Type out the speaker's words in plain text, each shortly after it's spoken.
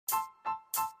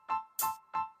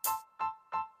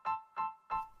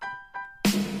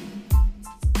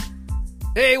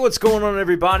Hey, what's going on,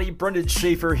 everybody? Brendan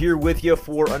Schaefer here with you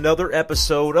for another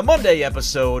episode, a Monday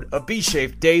episode of Be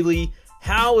Schaefer Daily.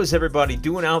 How is everybody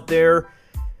doing out there?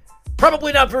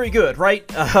 Probably not very good, right?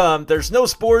 There's no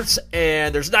sports,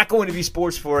 and there's not going to be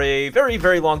sports for a very,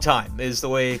 very long time, is the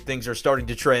way things are starting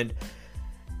to trend.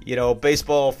 You know,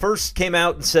 baseball first came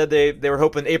out and said they were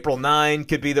hoping April 9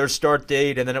 could be their start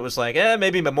date, and then it was like,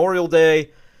 maybe Memorial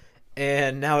Day.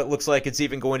 And now it looks like it's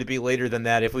even going to be later than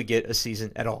that if we get a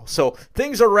season at all. So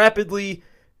things are rapidly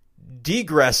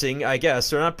degressing, I guess.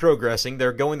 They're not progressing.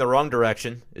 They're going the wrong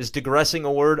direction. Is digressing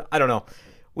a word? I don't know.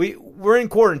 We're in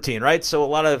quarantine, right? So a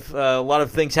lot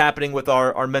of things happening with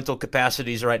our mental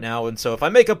capacities right now. And so if I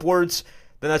make up words,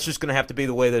 then that's just going to have to be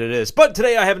the way that it is. But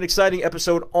today I have an exciting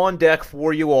episode on deck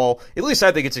for you all. At least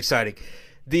I think it's exciting.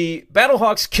 The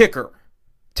Battlehawks kicker,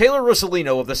 Taylor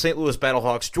Russolino of the St. Louis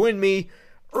Battlehawks, joined me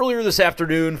earlier this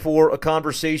afternoon for a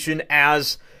conversation.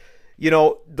 As you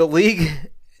know, the league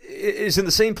is in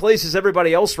the same place as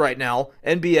everybody else right now.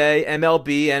 NBA,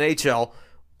 MLB, NHL,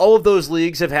 all of those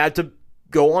leagues have had to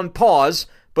go on pause,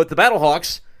 but the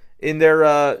Battlehawks, in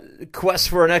their quest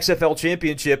for an XFL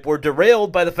championship, were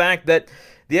derailed by the fact that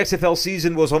the XFL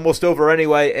season was almost over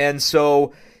anyway, and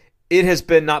so it has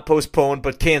been not postponed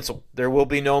but canceled. There will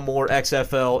be no more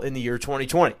XFL in the year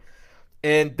 2020.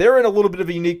 And they're in a little bit of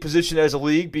a unique position as a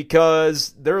league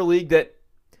because they're a league that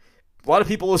a lot of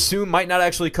people assume might not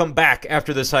actually come back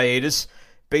after this hiatus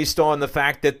based on the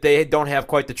fact that they don't have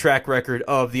quite the track record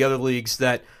of the other leagues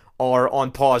that are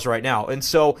on pause right now. And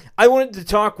so I wanted to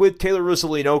talk with Taylor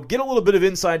Russolino, get a little bit of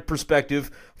inside perspective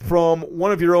from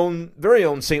one of your own, very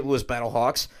own St. Louis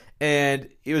Battlehawks. And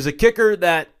he was a kicker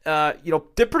that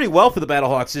did pretty well for the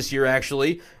Battlehawks this year,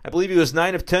 actually. I believe he was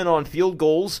 9 of 10 on field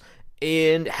goals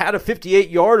and had a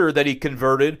 58-yarder that he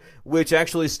converted, which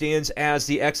actually stands as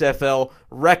the XFL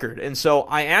record. And so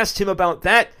I asked him about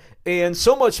that and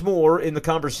so much more in the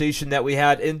conversation that we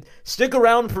had. And stick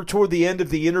around for toward the end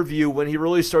of the interview when he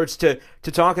really starts to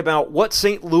talk about what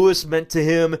St. Louis meant to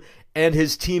him and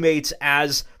his teammates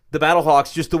as the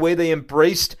Battlehawks, just the way they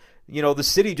embraced, the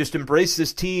city just embraced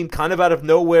this team kind of out of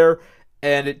nowhere.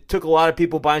 And it took a lot of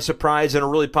people by surprise in a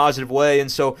really positive way.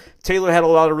 And so Taylor had a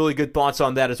lot of really good thoughts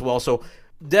on that as well. So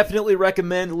definitely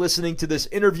recommend listening to this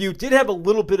interview. Did have a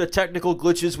little bit of technical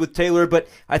glitches with Taylor, but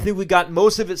I think we got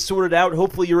most of it sorted out.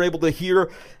 Hopefully you're able to hear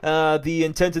the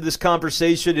intent of this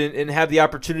conversation and have the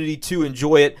opportunity to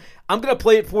enjoy it. I'm going to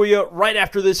play it for you right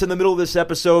after this in the middle of this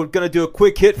episode. Going to do a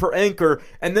quick hit for Anchor,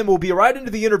 and then we'll be right into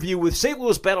the interview with St.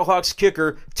 Louis Battlehawks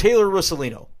kicker Taylor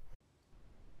Russolino.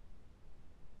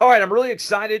 All right, I'm really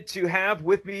excited to have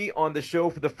with me on the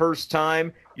show for the first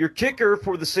time your kicker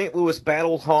for the St. Louis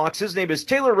Battlehawks. His name is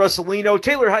Taylor Russolino.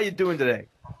 Taylor, how you doing today?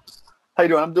 How you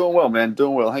doing? I'm doing well, man.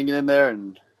 Doing well. Hanging in there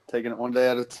and taking it one day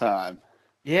at a time.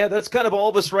 Yeah, that's kind of all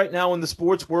of us right now in the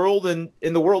sports world and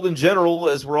in the world in general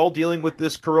as we're all dealing with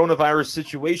this coronavirus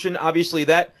situation. Obviously,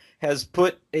 that has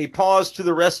put a pause to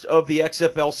the rest of the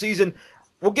XFL season.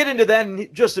 We'll get into that in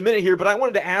just a minute here, but I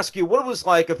wanted to ask you what it was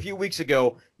like a few weeks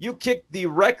ago. You kicked the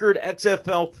record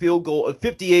XFL field goal of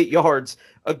 58 yards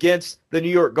against the New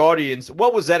York Guardians.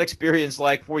 What was that experience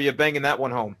like for you, banging that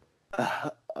one home?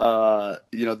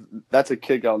 That's a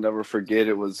kick I'll never forget.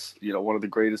 It was, one of the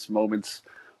greatest moments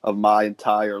of my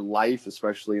entire life,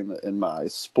 especially in my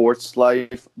sports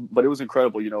life. But it was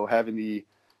incredible, having the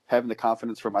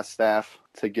confidence from my staff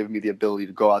to give me the ability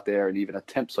to go out there and even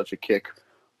attempt such a kick.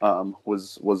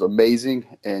 Was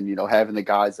amazing. And, having the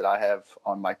guys that I have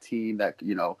on my team that,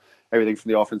 everything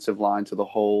from the offensive line to the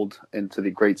hold and to the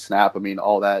great snap. I mean,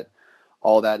 all that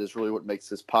is really what makes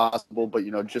this possible. But,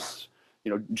 just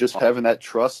having that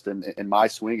trust in my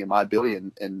swing and my ability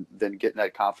and then getting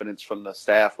that confidence from the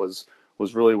staff was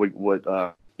really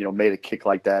what made a kick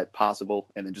like that possible.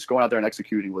 And then just going out there and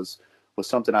executing was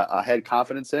something I had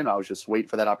confidence in. I was just waiting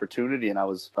for that opportunity, and I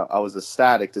was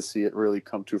ecstatic to see it really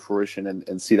come to fruition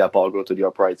and see that ball go to the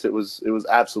uprights. It was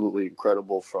absolutely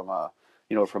incredible from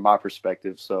my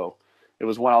perspective. So it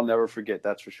was one I'll never forget.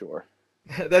 That's for sure.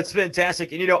 That's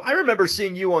fantastic. And, I remember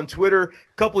seeing you on Twitter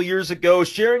a couple of years ago,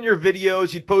 sharing your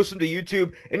videos. You'd post them to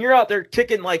YouTube, and you're out there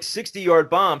kicking like 60-yard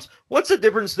bombs. What's the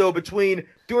difference, though, between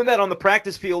doing that on the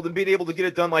practice field and being able to get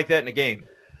it done like that in a game?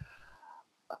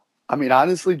 I mean,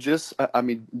 honestly, just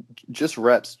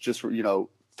reps,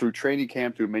 through training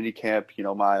camp, through mini camp,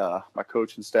 my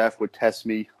coach and staff would test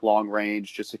me long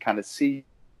range just to kind of see,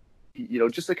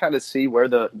 where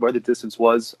the distance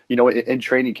was. In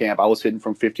training camp, I was hitting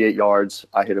from 58 yards.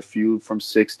 I hit a few from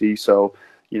 60. So,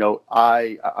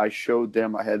 I showed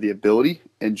them I had the ability,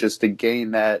 and just to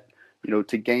gain that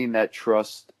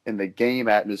trust in the game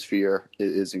atmosphere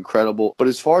is incredible. But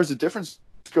as far as the difference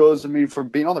goes, I mean, from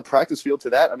being on the practice field to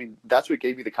that, I mean, that's what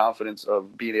gave me the confidence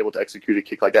of being able to execute a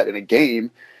kick like that in a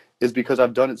game, is because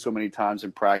I've done it so many times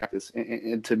in practice.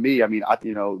 And to me, I mean,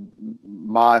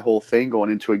 my whole thing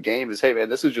going into a game is, hey, man,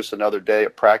 this is just another day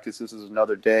of practice. This is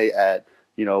another day at,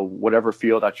 whatever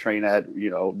field I train at.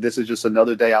 This is just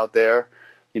another day out there.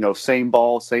 Same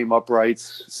ball, same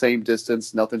uprights, same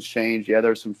distance. Nothing's changed. Yeah,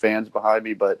 there's some fans behind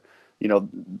me, but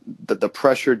the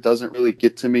pressure doesn't really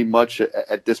get to me much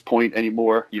at this point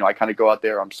anymore. I kind of go out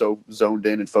there, I'm so zoned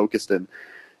in and focused, and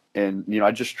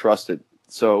I just trust it.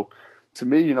 So to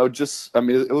me, it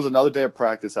was another day of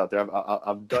practice out there.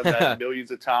 I've done that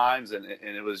millions of times, and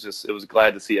it was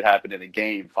glad to see it happen in a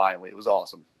game finally. It was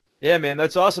awesome. Yeah, man,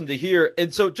 that's awesome to hear.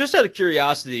 And so just out of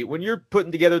curiosity, when you're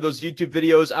putting together those YouTube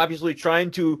videos, obviously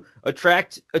trying to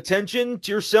attract attention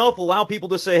to yourself, allow people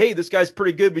to say, hey, this guy's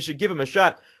pretty good, we should give him a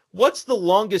shot. What's the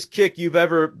longest kick you've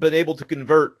ever been able to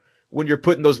convert when you're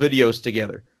putting those videos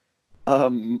together?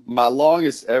 My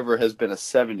longest ever has been a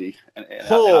 70. And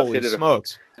Holy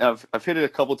smokes. I've hit it a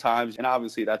couple times, and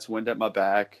obviously that's wind at my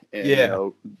back,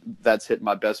 and that's hitting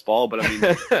my best ball. But I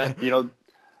mean,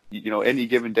 any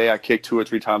given day I kick 2 or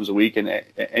 3 times a week, and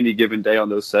any given day on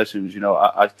those sessions,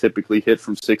 I typically hit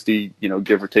from 60,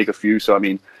 give or take a few. So I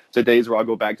mean, the days where I'll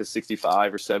go back to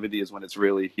 65 or 70 is when it's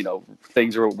really,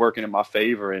 things are working in my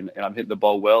favor, and I'm hitting the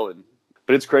ball well.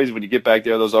 But it's crazy when you get back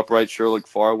there, those uprights sure look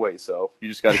far away. So you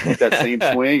just got to keep that same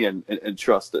swing and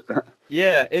trust it.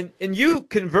 Yeah. And you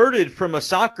converted from a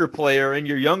soccer player in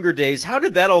your younger days. How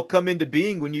did that all come into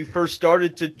being when you first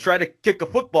started to try to kick a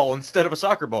football instead of a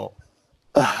soccer ball?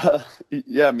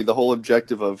 Yeah, I mean, the whole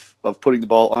objective of putting the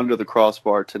ball under the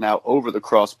crossbar to now over the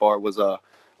crossbar was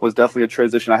definitely a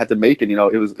transition I had to make. And,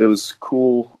 it was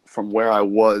cool from where I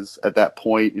was at that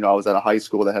point. I was at a high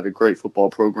school that had a great football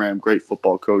program, great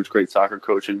football coach, great soccer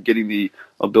coach, and getting the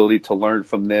ability to learn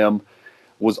from them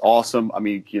was awesome. I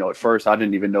mean, at first I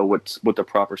didn't even know what the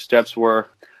proper steps were.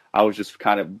 I was just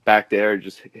kind of back there,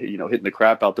 just, hitting the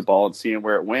crap out the ball and seeing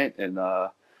where it went. And,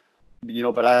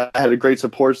 but I had a great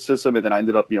support system, and then I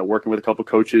ended up, working with a couple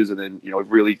coaches, and then,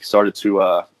 really started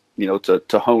to,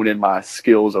 to hone in my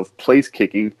skills of place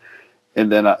kicking. And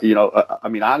then, I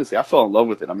mean, honestly, I fell in love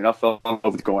with it. I mean, I fell in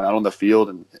love with going out on the field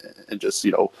and just,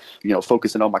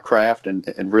 focusing on my craft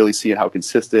and really seeing how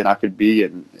consistent I could be,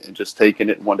 and just taking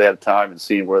it one day at a time and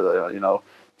seeing where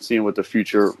seeing what the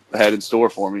future had in store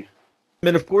for me.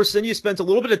 And of course, then you spent a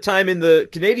little bit of time in the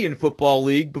Canadian Football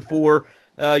League before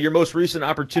your most recent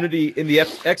opportunity in the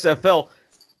XFL.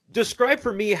 Describe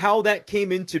for me how that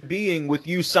came into being with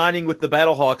you signing with the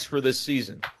Battlehawks for this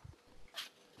season.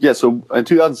 Yeah, so in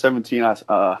 2017,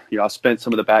 I spent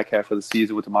some of the back half of the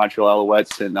season with the Montreal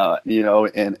Alouettes, and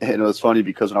it was funny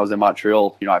because when I was in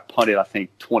Montreal, I punted, I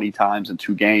think, 20 times in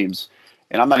 2 games,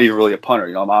 and I'm not even really a punter.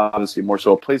 I'm obviously more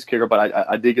so a place kicker, but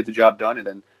I did get the job done. And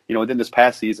then, within this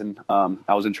past season,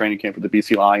 I was in training camp with the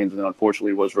BC Lions, and then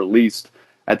unfortunately was released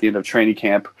at the end of training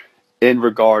camp in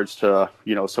regards to,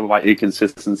 some of my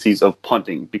inconsistencies of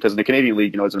punting, because in the Canadian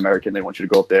League, as an American, they want you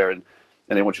to go up there and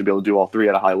they want you to be able to do all 3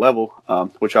 at a high level,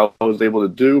 which I was able to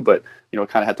do, but, kind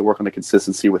of had to work on the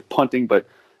consistency with punting. But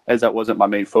as that wasn't my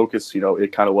main focus,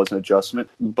 it kind of was an adjustment.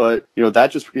 But,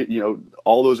 that just,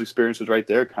 all those experiences right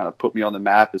there kind of put me on the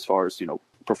map as far as,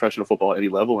 professional football at any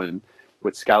level. And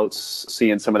with scouts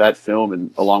seeing some of that film,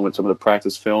 and along with some of the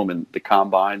practice film and the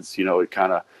combines,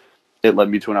 it led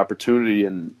me to an opportunity,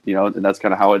 and, and that's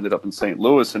kind of how I ended up in St.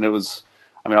 Louis. And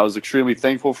I was extremely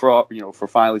thankful for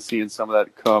finally seeing some of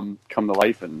that come to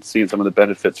life and seeing some of the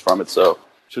benefits from it. So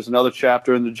it's just another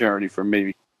chapter in the journey for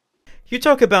me. You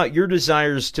talk about your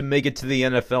desires to make it to the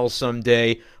NFL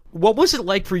someday. What was it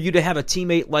like for you to have a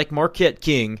teammate like Marquette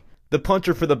King, the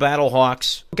punter for the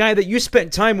Battlehawks, a guy that you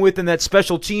spent time with in that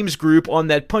special teams group on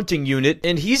that punting unit,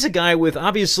 and he's a guy with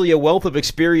obviously a wealth of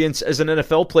experience as an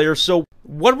NFL player. So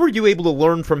what were you able to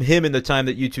learn from him in the time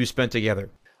that you two spent together?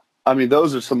 I mean,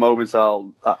 those are some moments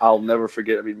I'll never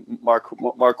forget. I mean,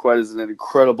 Marquette is an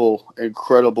incredible,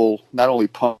 not only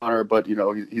punter, but,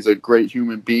 he's a great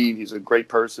human being. He's a great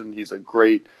person. He's a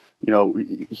great,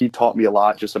 he taught me a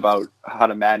lot just about how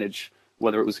to manage,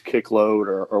 whether it was a kick load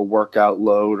or workout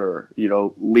load, or,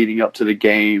 leading up to the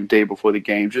game, day before the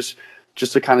game, just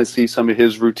to kind of see some of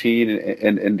his routine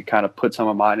and kind of put some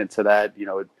of mine into that.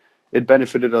 It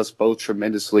benefited us both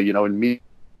tremendously, and me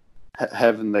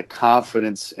having the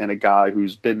confidence in a guy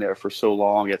who's been there for so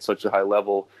long at such a high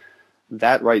level,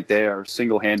 that right there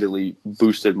single-handedly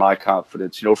boosted my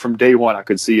confidence. From day one, I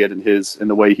could see it in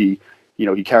the way he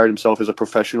carried himself as a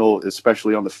professional,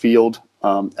 especially on the field,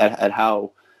 at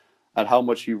how at how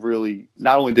much he really,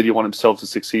 not only did he want himself to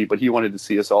succeed, but he wanted to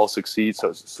see us all succeed.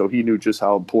 So he knew just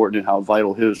how important and how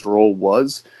vital his role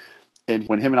was. And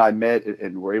when him and I met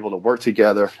and were able to work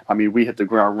together, I mean, we hit the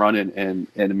ground running, and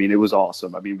I mean, it was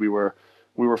awesome. I mean, we were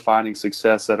finding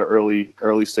success at an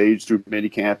early stage through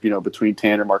minicamp, between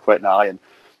Tanner, Marquette, and I, and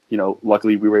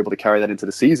luckily we were able to carry that into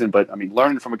the season. But I mean,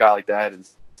 learning from a guy like that and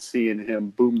seeing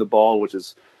him boom the ball, which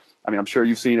is, I mean, I'm sure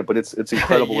you've seen it, but it's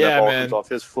incredible when that ball comes off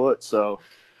his foot. So,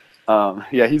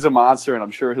 he's a monster, and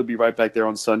I'm sure he'll be right back there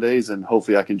on Sundays, and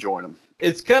hopefully I can join him.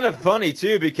 It's kind of funny,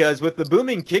 too, because with the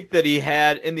booming kick that he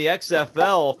had in the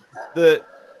XFL, the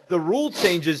rule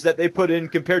changes that they put in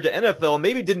compared to NFL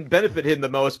maybe didn't benefit him the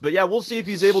most. But, yeah, we'll see if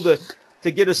he's able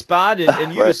to get a spot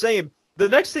and you the same. The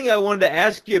next thing I wanted to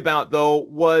ask you about, though,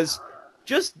 was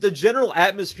just the general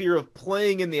atmosphere of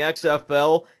playing in the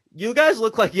XFL. You guys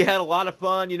look like you had a lot of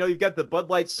fun. You've got the Bud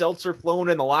Light seltzer flowing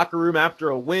in the locker room after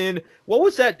a win. What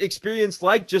was that experience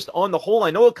like just on the whole?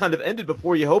 I know it kind of ended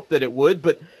before you hoped that it would,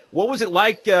 but what was it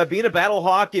like being a Battle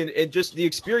Hawk and just the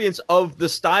experience of the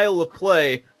style of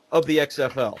play of the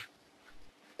XFL?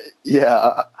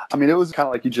 Yeah, I mean, it was kind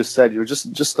of like you just said,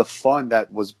 just the fun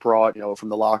that was brought, from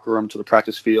the locker room to the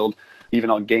practice field, even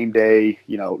on game day,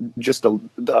 just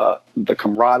the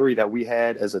camaraderie that we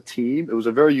had as a team. It was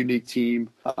a very unique team.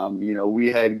 We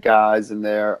had guys in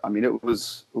there. I mean, it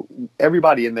was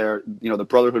everybody in there, the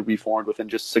brotherhood we formed within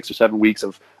just 6 or 7 weeks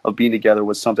of being together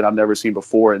was something I've never seen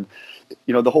before. And,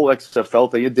 the whole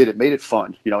XFL thing, it made it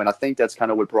fun, and I think that's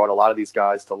kind of what brought a lot of these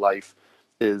guys to life.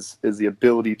 Is the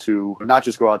ability to not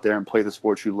just go out there and play the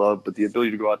sports you love, but the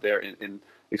ability to go out there and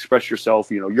express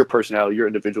yourself, your personality, your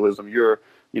individualism, your,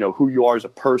 who you are as a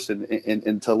person,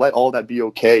 and to let all that be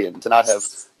okay, and to not have,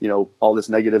 all this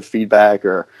negative feedback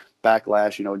or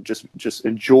backlash, just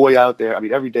enjoy out there. I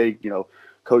mean, every day,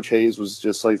 Coach Hayes was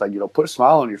just like, put a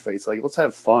smile on your face, like, let's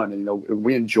have fun. And,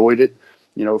 we enjoyed it,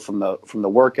 from the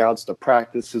workouts, the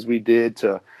practices we did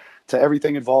to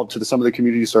everything involved, to some of the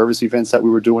community service events that we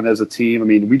were doing as a team. I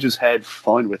mean, we just had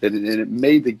fun with it, and it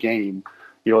made the game,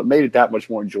 it made it that much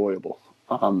more enjoyable.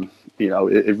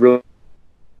 It really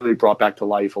brought back to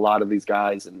life a lot of these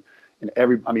guys, and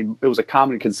it was a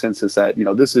common consensus that,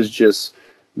 this is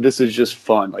just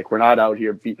fun. Like, we're not out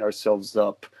here beating ourselves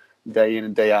up day in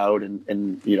and day out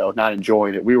and not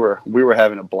enjoying it. We were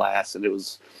having a blast, and it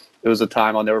was a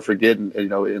time I'll never forget.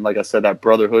 And like I said, that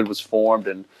brotherhood was formed,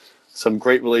 and some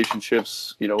great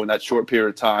relationships, in that short period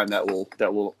of time that will,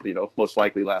 most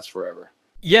likely last forever.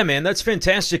 Yeah, man, that's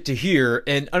fantastic to hear.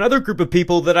 And another group of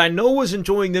people that I know was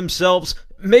enjoying themselves,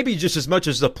 maybe just as much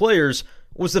as the players,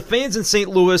 was the fans in St.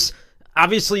 Louis.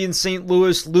 Obviously in St.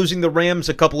 Louis, losing the Rams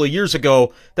a couple of years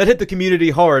ago, that hit the community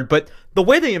hard. But the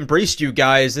way they embraced you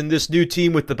guys in this new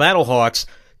team with the Battlehawks,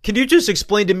 can you just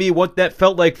explain to me what that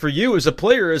felt like for you as a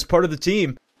player, as part of the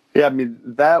team? Yeah, I mean,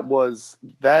 that was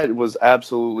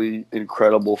absolutely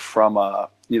incredible from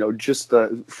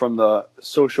from the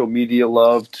social media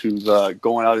love to the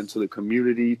going out into the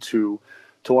community to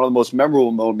one of the most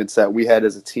memorable moments that we had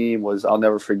as a team was, I'll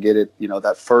never forget it,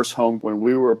 that first home when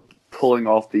we were pulling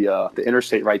off the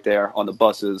interstate right there on the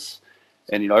buses,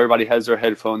 and everybody has their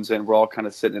headphones in, we're all kind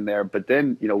of sitting in there, but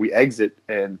then we exit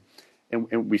and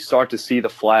we start to see the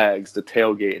flags, the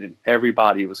tailgate, and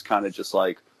everybody was kind of just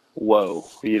like, whoa,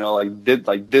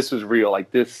 this is real. Like,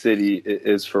 this city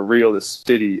is for real. This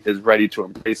city is ready to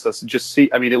embrace us. Just see,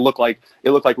 I mean, it looked like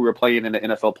we were playing in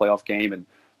an NFL playoff game, and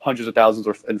hundreds of thousands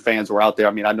of fans were out there.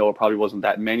 I mean, I know it probably wasn't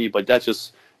that many, but that's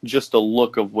just the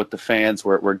look of what the fans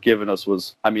were giving us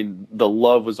was, I mean, the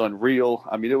love was unreal.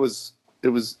 I mean, it was,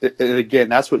 and again,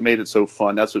 that's what made it so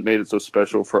fun. That's what made it so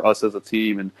special for us as a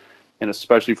team, and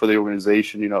especially for the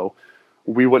organization.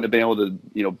 We wouldn't have been able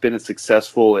to, been as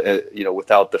successful,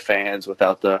 without the fans,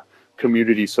 without the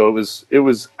community. So it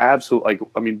was absolutely, like,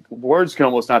 I mean, words can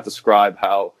almost not describe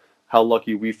how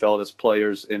lucky we felt as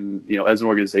players and, as an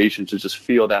organization, to just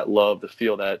feel that love, to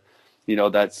feel that,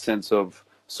 that sense of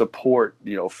support,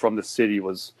 from the city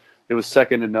was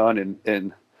second to none.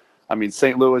 And I mean,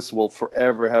 St. Louis will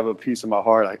forever have a piece of my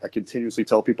heart. I continuously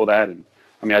tell people that. And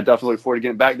I mean, I definitely look forward to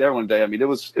getting back there one day. I mean, it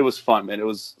was fun, man. It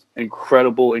was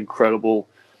incredible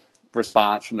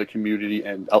response from the community,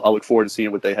 and I look forward to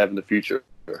seeing what they have in the future.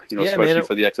 Especially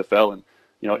for the XFL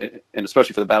and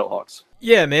especially for the Battlehawks.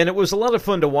 Yeah, man, it was a lot of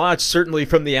fun to watch, certainly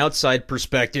from the outside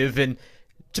perspective. And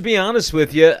to be honest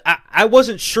with you, I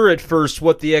wasn't sure at first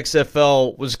what the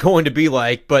XFL was going to be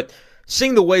like, but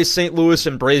seeing the way St. Louis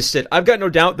embraced it, I've got no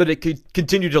doubt that it could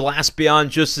continue to last beyond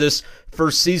just this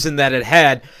first season that it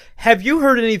had. Have you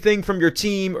heard anything from your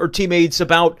team or teammates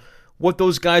about what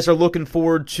those guys are looking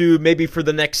forward to maybe for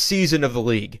the next season of the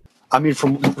league? I mean,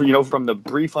 from the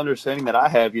brief understanding that I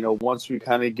have, once we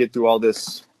kind of get through all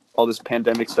this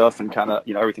pandemic stuff and kind of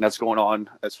everything that's going on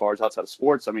as far as outside of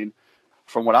sports, I mean,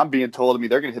 from what I'm being told, I mean,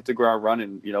 they're going to hit the ground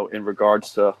running, in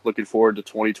regards to looking forward to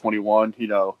 2021,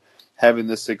 having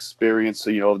this experience.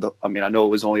 I know it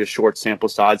was only a short sample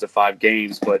size of 5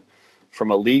 games, but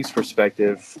from a league's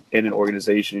perspective in an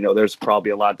organization, there's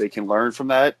probably a lot they can learn from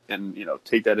that and,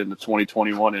 take that into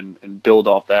 2021 and build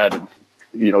off that. And,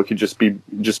 it could just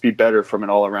be better from an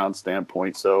all around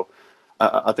standpoint. So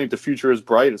I think the future is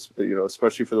bright,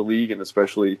 especially for the league and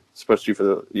especially for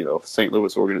the, St.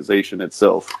 Louis organization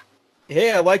itself.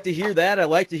 Hey, I like to hear that. I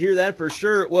like to hear that for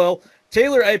sure. Well,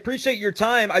 Taylor, I appreciate your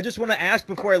time. I just want to ask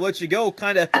before I let you go,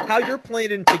 kind of how you're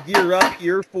planning to gear up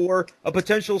here for a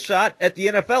potential shot at the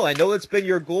NFL. I know that's been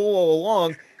your goal all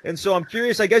along, and so I'm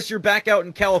curious. I guess you're back out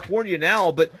in California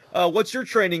now, but what's your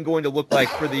training going to look like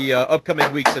for the upcoming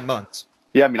weeks and months?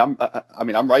 Yeah,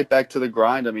 I'm right back to the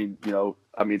grind.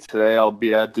 Today I'll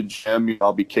be at the gym.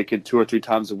 I'll be kicking 2 or 3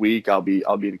 times a week. I'll be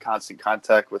in constant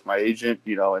contact with my agent.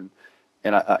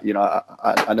 And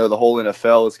I know the whole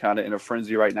NFL is kind of in a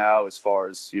frenzy right now as far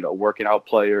as, working out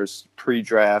players,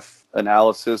 pre-draft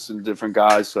analysis and different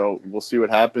guys. So we'll see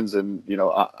what happens. And,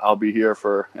 I'll be here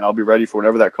and I'll be ready for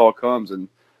whenever that call comes. And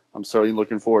I'm certainly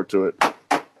looking forward to it.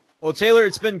 Well, Taylor,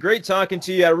 it's been great talking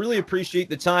to you. I really appreciate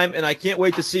the time, and I can't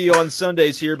wait to see you on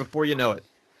Sundays here before you know it.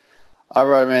 All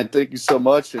right, man. Thank you so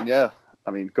much. And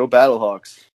go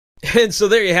Battlehawks. And so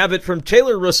there you have it from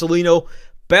Taylor Russolino,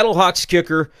 Battlehawks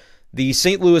kicker, the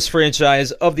St. Louis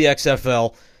franchise of the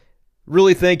XFL.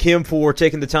 Really thank him for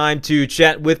taking the time to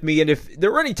chat with me. And if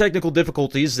there were any technical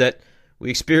difficulties that we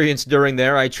experienced during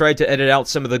there, I tried to edit out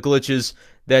some of the glitches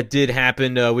that did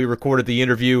happen. We recorded the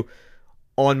interview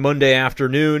on Monday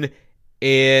afternoon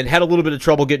and had a little bit of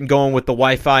trouble getting going with the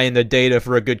Wi-Fi and the data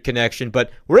for a good connection.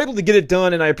 But we're able to get it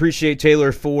done, and I appreciate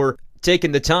Taylor for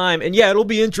taking the time. And yeah, it'll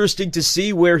be interesting to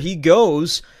see where he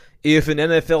goes if an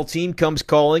NFL team comes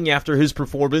calling after his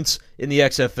performance in the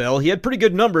XFL. He had pretty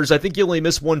good numbers. I think he only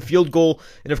missed 1 field goal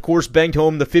and, of course, banged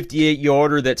home the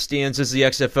 58-yarder that stands as the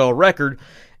XFL record.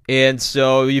 And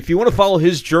so if you want to follow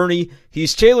his journey,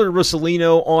 he's Taylor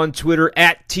Russolino on Twitter,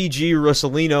 at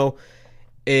TGRussolino.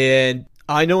 And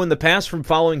I know in the past from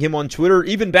following him on Twitter,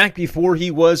 even back before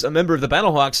he was a member of the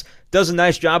Battlehawks, does a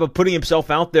nice job of putting himself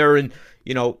out there and,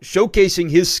 showcasing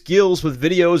his skills with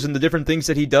videos and the different things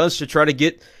that he does to try to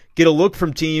get a look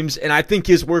from teams. And I think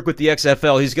his work with the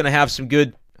XFL, he's going to have some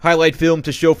good highlight film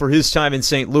to show for his time in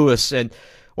St. Louis. And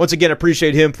once again,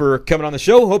 appreciate him for coming on the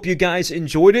show. Hope you guys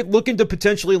enjoyed it. Looking to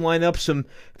potentially line up some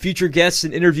future guests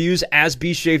and interviews as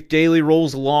B-Shaped Daily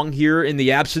rolls along here in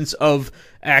the absence of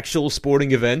actual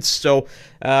sporting events. So,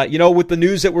 with the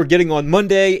news that we're getting on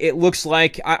Monday, it looks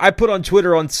like I put on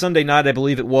Twitter on Sunday night, I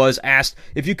believe it was, asked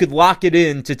if you could lock it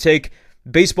in to take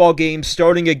baseball games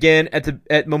starting again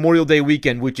at Memorial Day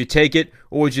weekend. Would you take it,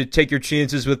 or would you take your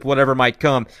chances with whatever might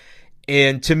come?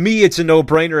 And to me, it's a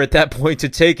no-brainer at that point to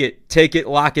take it,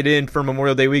 lock it in for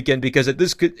Memorial Day weekend, because at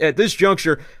this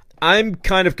juncture, I'm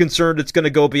kind of concerned it's going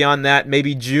to go beyond that,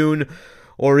 maybe June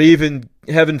or even,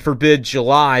 heaven forbid,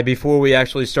 July before we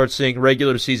actually start seeing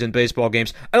regular season baseball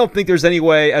games. I don't think there's any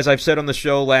way, as I've said on the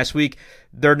show last week,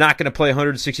 they're not going to play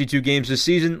 162 games this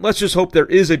season. Let's just hope there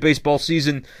is a baseball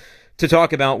season to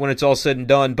talk about when it's all said and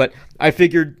done. But I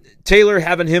figured Taylor,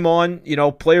 having him on,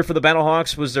 player for the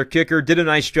Battlehawks, was their kicker, did a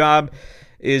nice job,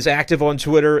 is active on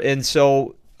Twitter, and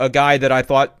so a guy that I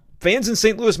thought fans in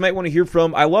St. Louis might want to hear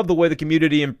from. I love the way the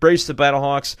community embraced the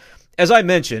Battlehawks. As I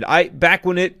mentioned, back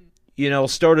when it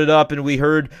started up and we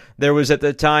heard there was at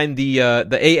the time the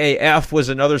AAF was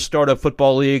another startup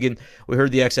football league, and we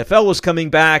heard the XFL was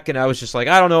coming back, and I was just like,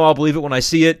 I don't know, I'll believe it when I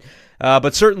see it.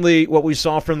 But certainly what we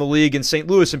saw from the league in St.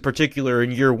 Louis in particular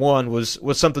in year one was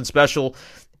something special.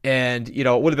 And, it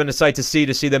would have been a sight to see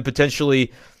them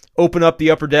potentially open up the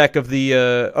upper deck of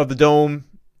the Dome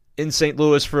in St.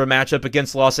 Louis for a matchup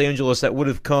against Los Angeles that would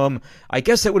have come, I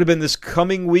guess that would have been this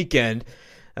coming weekend.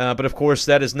 But of course,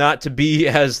 that is not to be,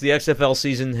 as the XFL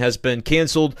season has been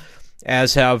canceled,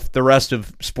 as have the rest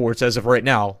of sports as of right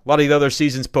now. A lot of the other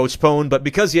seasons postponed, but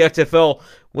because the XFL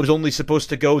was only supposed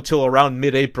to go till around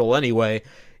mid-April anyway,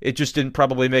 it just didn't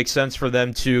probably make sense for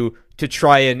them to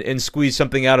try and squeeze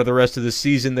something out of the rest of the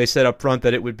season. They said up front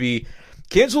that it would be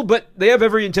canceled, but they have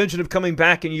every intention of coming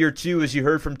back in year two, as you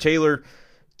heard from Taylor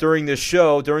during this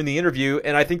show, during the interview,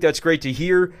 and I think that's great to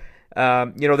hear.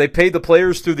 They paid the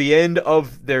players through the end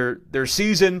of their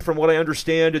season, from what I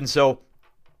understand, and so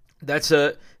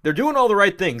they're doing all the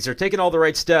right things. They're taking all the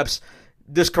right steps.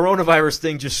 This coronavirus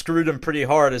thing just screwed them pretty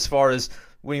hard as far as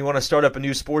when you want to start up a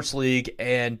new sports league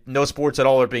and no sports at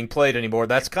all are being played anymore.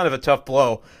 That's kind of a tough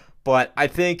blow. But I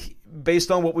think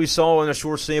based on what we saw in a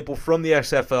short sample from the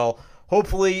XFL,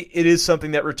 hopefully it is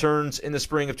something that returns in the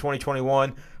spring of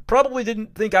 2021. Probably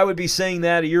didn't think I would be saying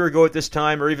that a year ago at this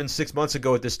time or even 6 months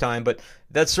ago at this time, but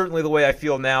that's certainly the way I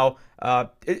feel now.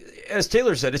 As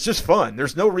Taylor said, it's just fun.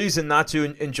 There's no reason not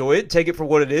to enjoy it. Take it for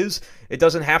what it is. It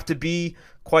doesn't have to be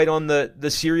quite on the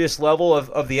serious level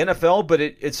of the NFL, but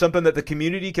it's something that the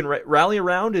community can rally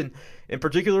around, and in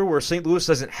particular where St. Louis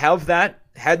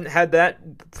hadn't had that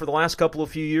for the last couple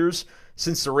of few years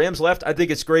since the Rams left. I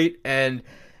think it's great, and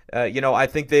I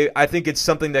think it's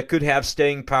something that could have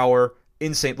staying power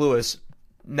in St. Louis.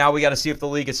 Now we got to see if the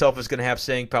league itself is going to have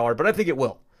staying power, but I think it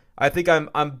will. I think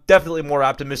I'm definitely more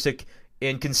optimistic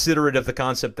and considerate of the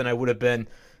concept than I would have been,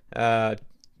 as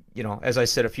I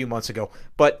said a few months ago.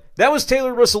 But that was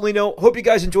Taylor Russolino. Hope you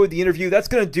guys enjoyed the interview. That's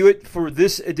going to do it for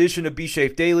this edition of Be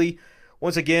Safe Daily.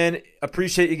 Once again,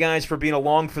 appreciate you guys for being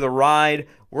along for the ride.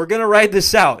 We're going to ride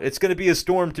this out. It's going to be a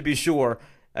storm to be sure.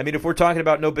 I mean, if we're talking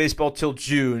about no baseball till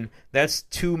June, that's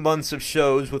 2 months of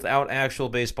shows without actual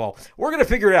baseball. We're going to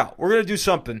figure it out. We're going to do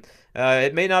something.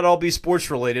 It may not all be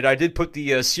sports related. I did put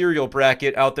the cereal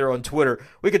bracket out there on Twitter.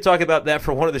 We could talk about that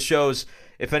for one of the shows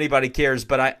if anybody cares,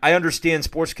 but I understand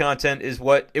sports content is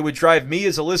what it would drive me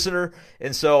as a listener,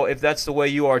 and so if that's the way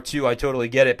you are too, I totally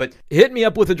get it. But hit me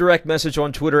up with a direct message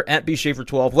on Twitter at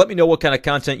bschaefer12. Let me know what kind of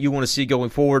content you want to see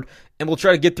going forward, and we'll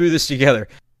try to get through this together.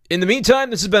 In the meantime,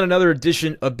 this has been another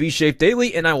edition of Be Safe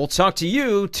Daily, and I will talk to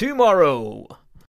you tomorrow.